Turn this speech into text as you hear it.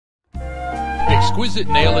Exquisite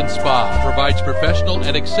Nail Spa provides professional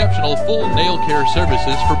and exceptional full nail care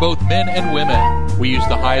services for both men and women. We use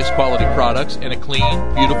the highest quality products in a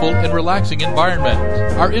clean, beautiful, and relaxing environment.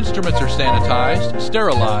 Our instruments are sanitized,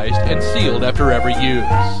 sterilized, and sealed after every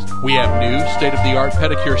use. We have new, state-of-the-art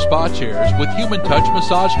pedicure spa chairs with human touch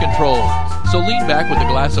massage controls. So lean back with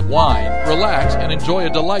a glass of wine, relax, and enjoy a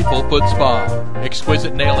delightful foot spa.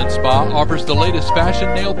 Exquisite Nail Spa offers the latest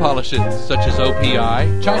fashion nail polishes such as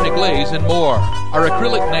OPI, China Glaze, and more. Our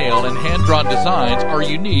acrylic nail and hand-drawn designs are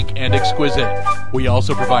unique and exquisite. We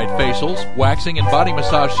also provide facials, waxing, and body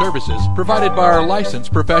massage services provided by our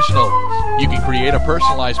licensed professionals. You can create a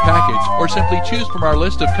personalized package or simply choose from our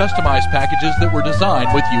list of customized packages that were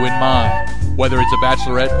designed with you in mind. Whether it's a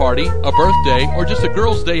bachelorette party, a birthday, or just a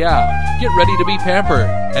girl's day out, get ready to be pampered.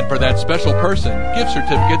 And for that special person, gift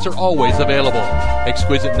certificates are always available.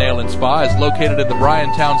 Exquisite Nail Spa is located in the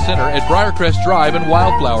Bryan Town Center at Briarcrest Drive in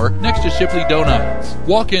Wildflower next to Shipley Donuts.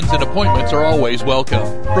 Walk-ins and appointments are always welcome.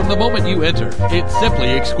 From the moment you enter, it's simply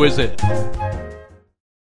exquisite.